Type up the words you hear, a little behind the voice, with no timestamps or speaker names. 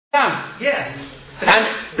Yeah. And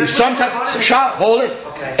if sometimes, hold it.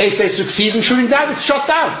 Okay. If they succeed in shooting down, it's shot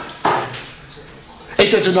down.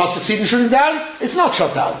 If they do not succeed in shooting down, it's not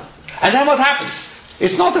shot down. And then what happens?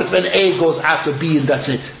 It's not that when A goes after B and that's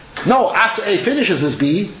it. No, after A finishes his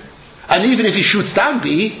B, and even if he shoots down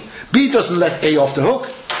B, B doesn't let A off the hook,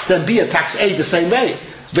 then B attacks A the same way.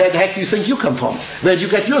 Where the heck do you think you come from? Where do you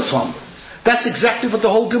get yours from? That's exactly what the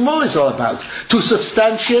whole Gemara is all about. To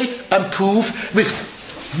substantiate and prove with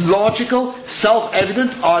logical,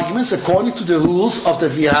 self-evident arguments according to the rules of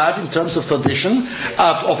that we have in terms of tradition,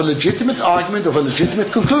 of a legitimate argument, of a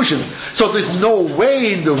legitimate conclusion. So there's no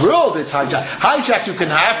way in the world it's hijack. Hijack you can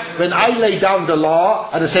have when I lay down the law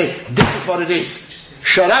and I say, this is what it is.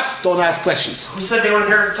 Shut up, don't ask questions. Who said they were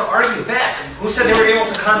there to argue back? Who said they were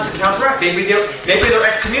able to counteract? Maybe they're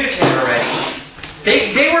excommunicated already.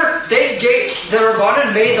 They were the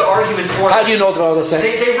Rabbanan made the argument for them. How do you know there are other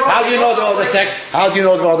sects? How do you know there are other sects? How do you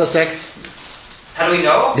know there are other sects? How do we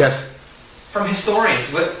know? Yes. From historians.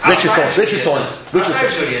 Which historians? Which historians? Which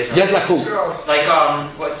historians? Yeah, like who?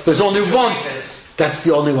 Like what's there's only one. That's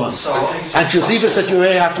the only one. So, and Josephus that you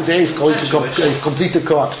may have today is going to complete the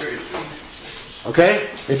corrupt. Okay?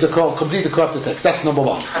 It's a complete the corrupted text. That's number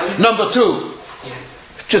one. Number two.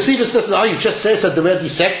 Josephus doesn't argue, he just says that there were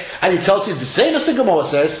these sects, and he tells you the same as the Gemara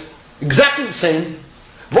says, exactly the same,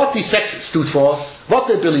 what these sects stood for, what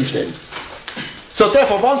they believed in. So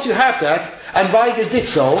therefore, once you have that, and why they did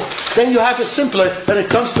so, then you have a simpler, when it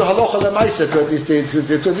comes to halacha lemaisa,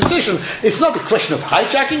 to a decision, it's not a question of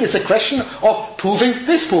hijacking, it's a question of proving,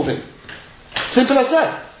 disproving. Simple as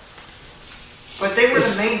that. But they were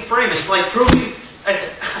the main frame, it's like proving.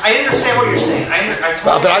 I understand what you're saying.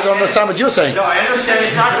 But I don't understand what you're saying. No, I understand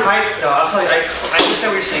it's not I'll tell you. I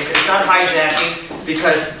understand what you're saying. It's not hijacking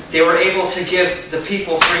because they were able to give the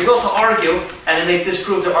people free will to argue, and then they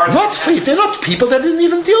disproved the argument. Not free. They're not people. They didn't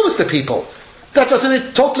even deal with the people. That was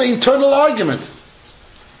a totally internal argument.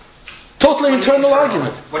 Totally internal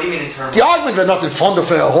argument. What do you mean internal? The argument was not in front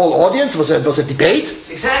of a whole audience. Was a debate.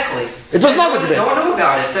 Exactly. It was not a debate. No one knew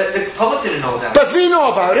about it. The public didn't know about it. But we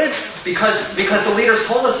know about it. Because the leaders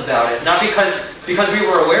told us about it, not because we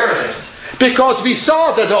were aware of it. Because we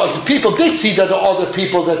saw that the people did see that there are other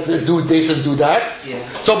people that do this and do that.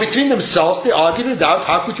 Yeah. So between themselves they argued it out.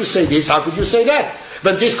 How could you say this? How could you say that?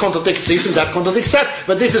 When this contradicts this and that contradicts that.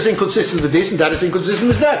 When this is inconsistent with this and that is inconsistent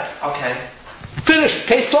with that. Okay. Finished.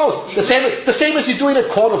 Case closed. The same as you do in a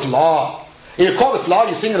court of law. In a court of law,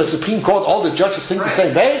 you think in a Supreme Court, all the judges think the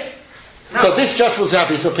same way. No. So this judge will have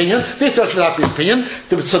his opinion, this judge will have his opinion.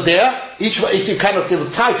 So there, if you cannot, they will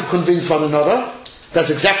try to convince one another. That's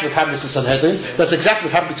exactly what happened with the Sanhedrin. That's exactly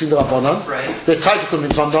what happened between the Rabbanan. Right. They try to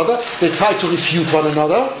convince one another. They try to refute one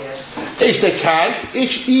another. Yes. If they can,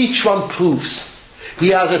 each one proves he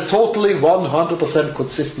has a totally 100%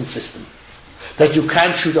 consistent system. That you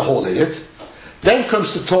can't shoot a hole in it. Then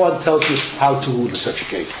comes the Torah and tells you how to rule in such a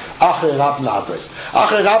case. Achrei Rab Lahadres.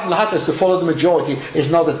 Achrei Rab Lahadres, to follow the majority, is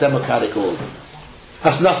not a democratic rule.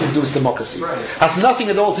 Has nothing to do with democracy. Right. Has nothing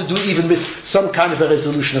at all to do even with some kind of a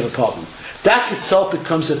resolution of a problem. That itself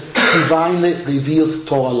becomes a divinely revealed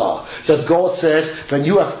Torah law. That God says, when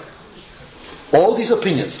you have all these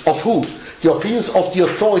opinions, of who? The opinions of the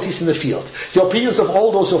authorities in the field. The opinions of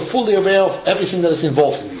all those who are fully aware of everything that is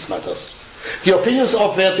involved in these matters. The opinions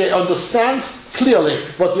of where they understand clearly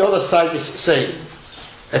what the other side is saying,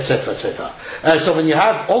 etc., etc. So when you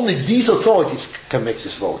have only these authorities can make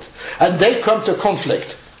this vote, and they come to a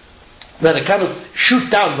conflict where they cannot shoot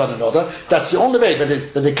down one another, that's the only way.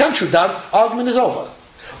 When they can't shoot down, argument is over.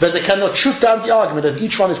 When they cannot shoot down the argument that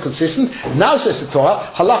each one is consistent, now says the Torah,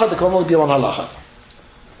 halacha, there can only be one halacha.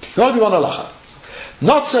 There can only be one halacha.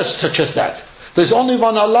 Not such as that. There's only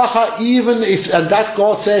one halacha, even if, and that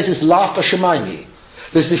God says is laf b'shemayim.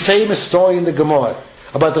 There's the famous story in the Gemara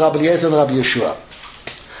about Rabbi Eliezer and Rabbi Yeshua,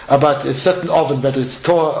 about a certain oven, whether it's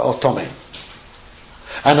Torah or Tomei.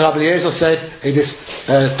 And Rabbi Eliezer said, it is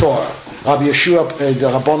Torah. Rabbi Yeshua, the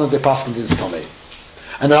Rabbanan, the Paskin, is Tomei.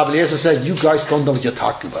 And Rabbi Eliezer said, you guys don't know what you're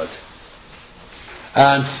talking about.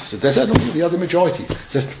 And so they said, no, we are the majority. He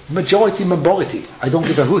says, majority, minority. I don't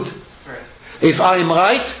give a hoot. Right. If I'm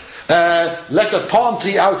right, let a palm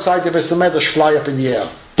tree outside the Beis Medrash fly up in the air.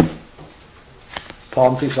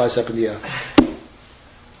 Palm tree flies up in the air.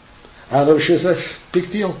 And Rabbi Yeshua says, big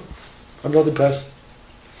deal. I'm not impressed.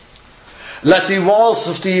 Let the walls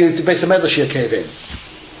of the Beis Medrash cave in.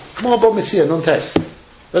 Come on, Bob Mitzvah, non test.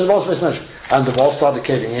 Let the walls of Beis Medrash. And the walls started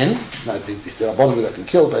caving in. Now, the Rabbanan would have been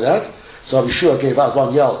killed by that. So Rabbi Yeshua gave out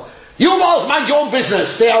one yell, you walls, mind your own business,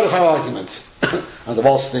 stay out of our argument. And the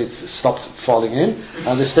walls stopped falling in,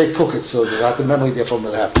 and they stayed crooked, so they had the memory there from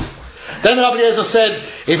what happened. Then Rabbi Eliezer said,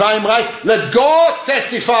 if I am right, let God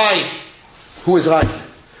testify who is right.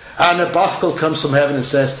 And a baskel comes from heaven and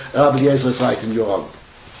says, Rabbi Eliezer is right and you're wrong.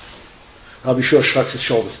 Rabbi Shur shrugs his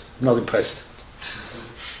shoulders. I'm not impressed.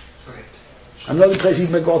 I'm not impressed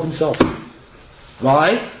even by God himself.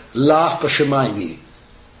 Why? Lav b'shamayim.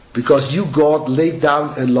 Because you, God, laid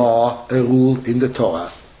down a law, a rule in the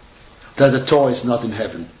Torah, that the Torah is not in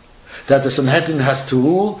heaven. That the Sanhedrin has to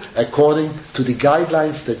rule according to the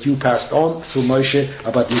guidelines that you passed on through Moshe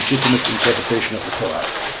about the legitimate interpretation of the Torah.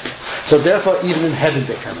 So therefore, even in heaven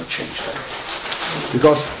they cannot change that.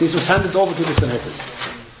 Because this was handed over to the Sanhedrin.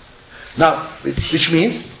 Now, which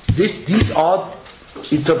means these are,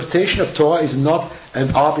 interpretation of Torah is not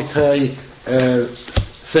an arbitrary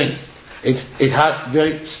thing. It has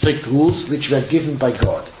very strict rules which were given by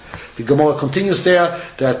God. The Gemara continues there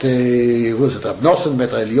that who is it? Rab Nosson met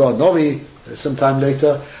Eliyahu Novi sometime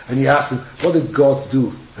later, and he asked him, "What did God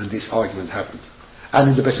do when this argument happened?" And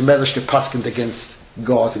in the Beis Medrash they paskened against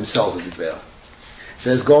God Himself, as it were. He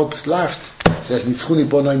says God laughed. He says, "Nitzchuni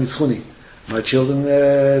bonai nitzchuni." My children,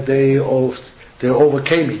 they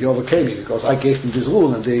overcame me. They overcame me because I gave them this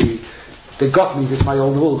rule, and they got me with my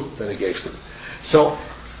own rule that I gave them. So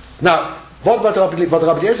now, what Rabbi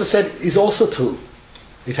Eliezer said is also true.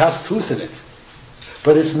 It has truth in it.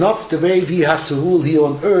 But it's not the way we have to rule here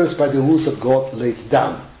on earth by the rules that God laid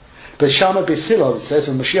down. Beshama Beshila, it says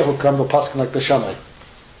when Mashiach will come, we'll pass like Beshamai.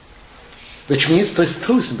 Which means there is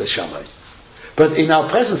truth in Beshamai. But in our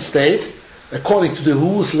present state, according to the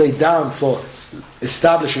rules laid down for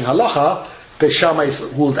establishing halacha, Beshamai is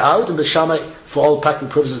ruled out, and Beshamai, for all practical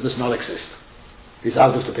purposes, does not exist. It's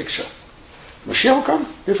out of the picture. Mashiach will come,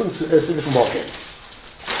 it's a different ballgame.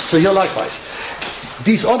 So here likewise.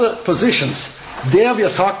 These other positions, there we are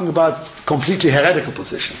talking about completely heretical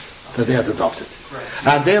positions that they had adopted. Right.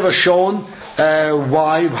 And they were shown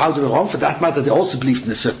how they were wrong. For that matter, they also believed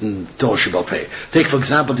in a certain Torah Shebal Peh. Take, for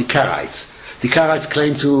example, the Karaites. The Karaites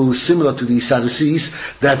claim to, similar to the Sadducees,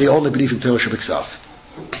 that they only believe in Torah Shebal.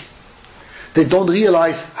 They don't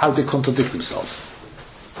realize how they contradict themselves.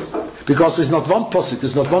 Because there's not one posuk,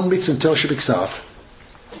 there's not one mitzvah in Torah Shebal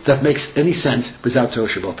that makes any sense without Torah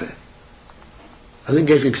Shebal Peh. I think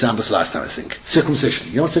I gave you examples last time, I think. Circumcision.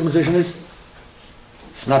 You know what circumcision is?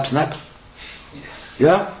 Snap, snap?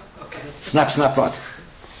 Yeah? Okay. Snap, snap what?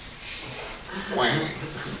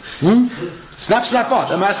 Snap, snap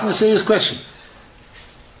what? I'm asking a serious question.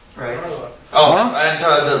 Right. Oh, and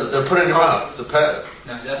the put in your mouth. The pet.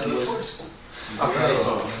 No, that's what it was.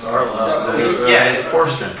 Yeah,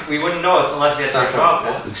 foreskin. We wouldn't know it unless we had to stop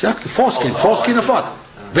it. Exactly. Foreskin. Foreskin of what?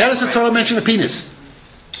 Where does the Torah mention a penis?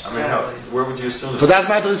 I mean, where would you assume? For that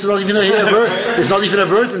matter, it's not even a word. There's not even a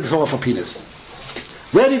word in the Torah for penis.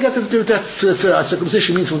 Where do you get that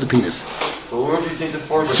circumcision means from the penis? Well, where do you think the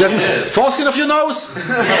foreskin is? Foreskin of your nose?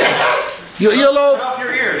 Your earlobe? Off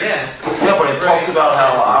your ear, yeah. Yeah, but it talks about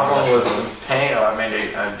how Avram was in pain. I mean,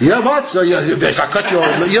 yeah, what? So if I cut your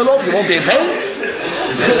earlobe, you won't be in pain?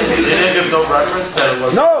 They didn't give no reference that it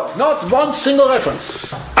was... No, not one single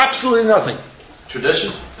reference. Absolutely nothing.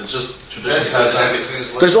 Tradition? It's just tradition.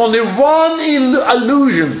 There's only one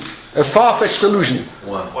allusion, a far-fetched allusion,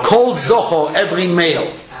 called Zochor, every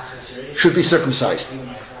male should be circumcised.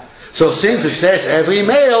 So since it says every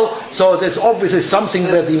male, so there's obviously something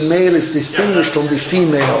where the male is distinguished from the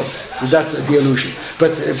female. So that's the allusion.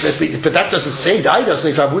 But that doesn't say it either. So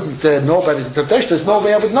if I wouldn't know about his interpretation, there's no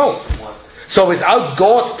way I would know. So without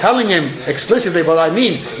God telling him explicitly what I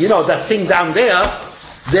mean, that thing down there,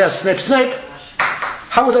 snip, snip,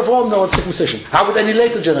 how would everyone know what circumcision? How would any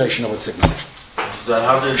later generation know what circumcision?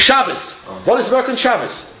 Shabbos. What is work on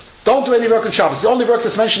Shabbos? Don't do any work on Shabbos. The only work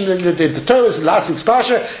that's mentioned in the Torah in last week's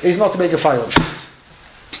Parsha is not to make a fire on Shabbos.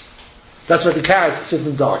 That's why the carrots sit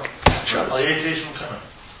in the dark on Shabbos.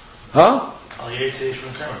 Huh?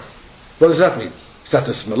 What does that mean? Is that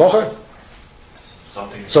the Melocha?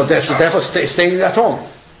 So therefore staying at home.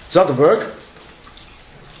 It's not the work.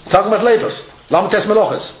 Talking about labors. Lamates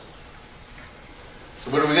Melochas. So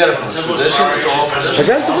where do we get it from? Tradition? It's all tradition.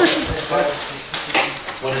 Again, tradition.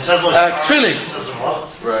 When it says Tefillin.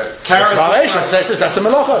 Right. It says that's a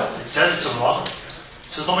melacha. It says it's a melacha.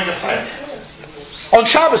 It says don't make a fire. On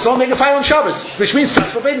Shabbos, don't make a fire on Shabbos, which means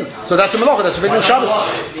that's forbidden. So that's a melacha. That's forbidden on Shabbos.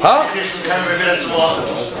 Huh?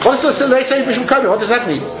 What is the they say Mishum Kabi? What does that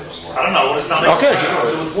mean? I don't know. What does that mean? Okay.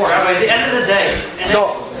 At the end of the day.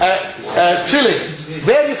 So tefillin.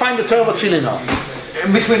 Where do you find the term of tefillin now?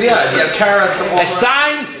 In between the eyes, you have carrots. A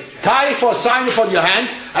sign, tie for a sign upon your hand,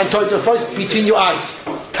 and tie the first between your eyes.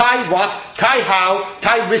 Tie what? Tie how?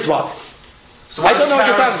 Tie with what? So I don't know what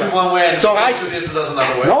you're talking about. One way and so Judaism does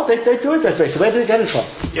another way. No, they do it that way. So where do they get it from?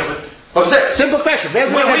 Yeah, but What's that? Simple question. Where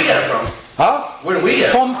do we get it from? Huh? Where do we get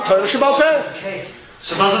it? From Torah Shabbat Peh. Okay.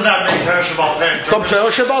 So doesn't that make Torah Shabbat Peh? From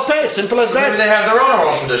Torah Shabbat Peh. Simple as Maybe that. they have their own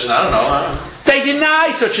oral tradition. I don't know. They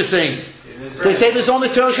deny such a thing. They say there's only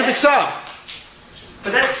Torah Shabbat Ksav.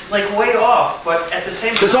 But that's like way off. But at the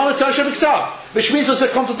same There's time, only Torah Shabbat Ksav, which means there's a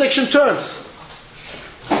contradiction in terms.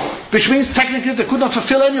 Which means technically they could not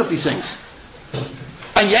fulfill any of these things.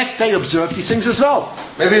 And yet they observe these things as well.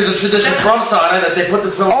 Maybe there's a tradition from Sinai that they put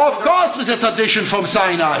this film. Of course there's a tradition from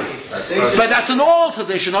Sinai. But that's an oral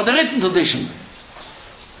tradition, not a written tradition.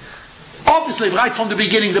 Obviously, right from the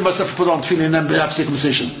beginning, they must have put on tefillin and have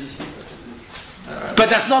circumcision. But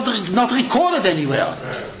that's not recorded anywhere.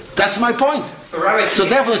 That's my point. So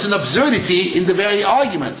therefore there's an absurdity in the very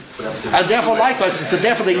argument. And therefore likewise, so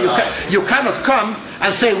therefore you cannot come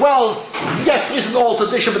and say, well, yes, there is an oral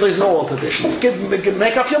tradition, but there is no oral tradition.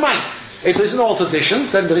 Make up your mind. If there is an oral tradition,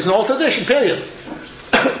 then there is an oral tradition, period.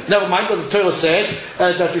 Never mind what the Torah says,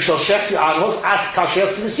 that you shall check your animals as kasher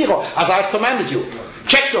tznisiro, as I have commanded you.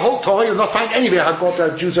 Check the whole Torah, you'll not find anywhere how God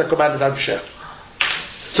the Jews are commanded how to share.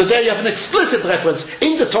 So there you have an explicit reference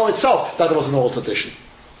in the Torah itself that it was an oral tradition.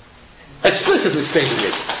 Explicitly stated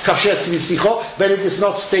it, kasher tznisiro, when it is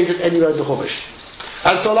not stated anywhere in the Chumash.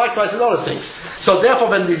 And so likewise in other things. So therefore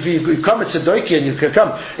when you come at Tzedoki and you can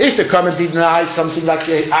come, if they come and deny something like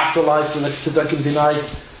afterlife, so like Tzedokim deny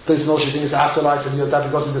there is no such thing as afterlife, and that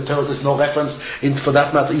because in the Torah there's no reference, for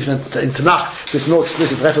that matter even in Tanakh, there's no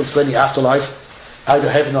explicit reference to any afterlife, either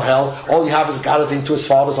heaven or hell. All you have is gathered into his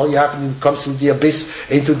fathers, all you have comes from the abyss,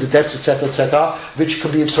 into the depths, etc., which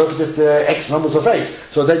can be interpreted X numbers of ways.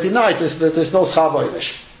 So they deny there's no Schar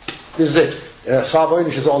Voinish. This is it. Schar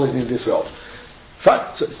Voinish is all in this world.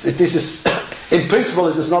 Fine. So this is, in principle,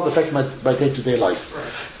 it does not affect my day-to-day life.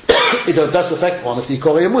 It does affect one of the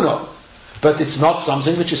Korei Emunah. But it's not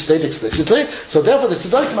something which is stated explicitly. So therefore, the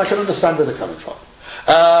Tzedokim, I can understand where they're coming from.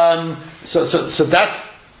 So that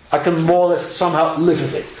I can more or less somehow live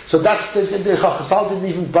with it. So that's the Chazal didn't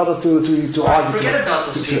even bother to argue. forget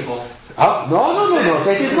about those people. No.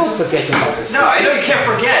 They did not forget about this. No, I know you can't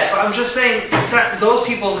forget, but I'm just saying, it's not, those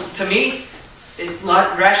people, to me,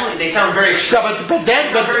 not rationally, they sound very extreme. Yeah, but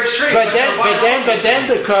then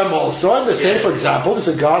they come also, and they say, for example, with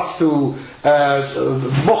regards to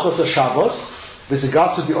Mochas HaShabbos, with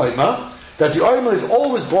regards to the Oima, that the Oima is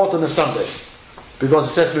always brought on a Sunday, because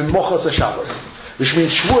it says Mochas HaShabbos, which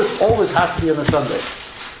means Shavuos always has to be on a Sunday.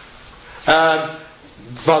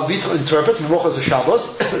 Well, we interpret Mochas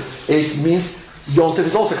HaShabbos means Yom Tov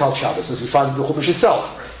is also called Shabbos, as we find in the Chumash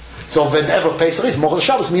itself. So whenever Pesach is, Mochel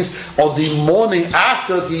Shabbos means on the morning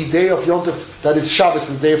after the day of Yom Tov, that is Shabbos,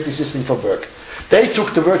 the day of desisting from work. They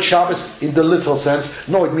took the word Shabbos in the literal sense.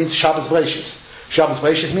 No, it means Shabbos Bereishis. Shabbos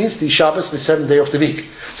Bereishis means the Shabbos, the 7th day of the week.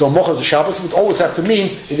 So Mochel Shabbos would always have to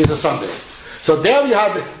mean it is a Sunday. So there we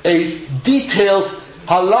have a detailed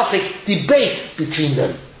halachic debate between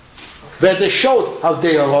them, where they showed how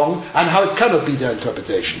they are wrong and how it cannot be their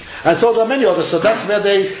interpretation. And so there are many others. So that's where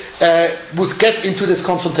they would get into this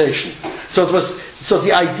confrontation. So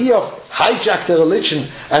the idea of hijack the religion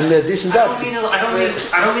and this and that. I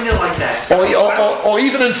don't mean it like that. Or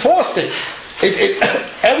even enforced it.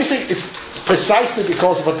 Everything is precisely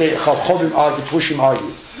because of what the Chachamim argued, Pushim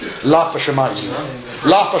argued. Lach b'shamayim.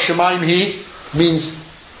 Lach b'shamayim means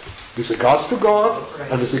with regards to God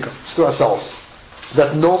and with regards to ourselves.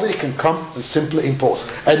 That nobody can come and simply impose.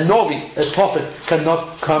 And Novi, a prophet,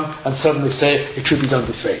 cannot come and suddenly say it should be done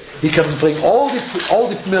this way. He can bring all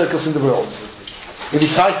the miracles in the world. If he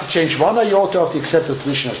tries to change one iota of the accepted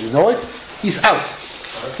tradition as we know it, he's out.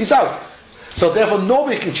 He's out. So therefore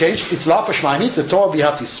nobody can change. It's La Pashmani, the Torah, we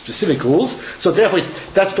have these specific rules. So therefore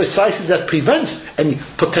that's precisely that prevents any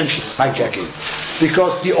potential hijacking.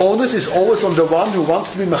 Because the onus is always on the one who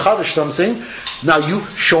wants to be mechadish something. Now you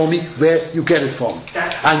show me where you get it from.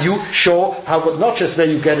 And you show how, not just where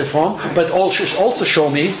you get it from, but also show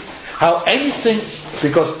me how anything,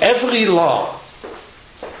 because every law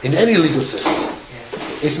in any legal system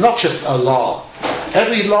is not just a law.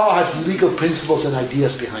 Every law has legal principles and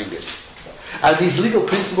ideas behind it. And these legal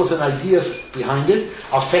principles and ideas behind it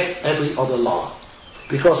affect every other law.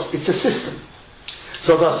 Because it's a system.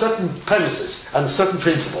 So there are certain premises and certain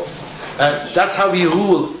principles. And that's how we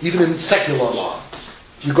rule, even in secular law.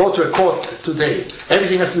 You go to a court today,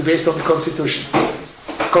 everything has to be based on the Constitution.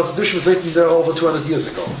 The Constitution was written there over 200 years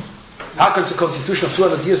ago. How can the Constitution of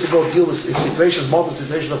 200 years ago deal with a situation, modern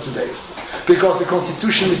situation of today? Because the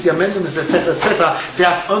Constitution, with the amendments, etc., they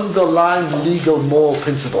have underlying legal, moral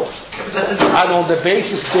principles. And on the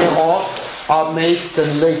basis thereof are made the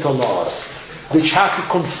later laws, which have to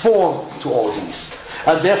conform to all these.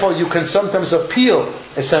 And therefore you can sometimes appeal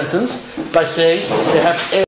a sentence by saying they have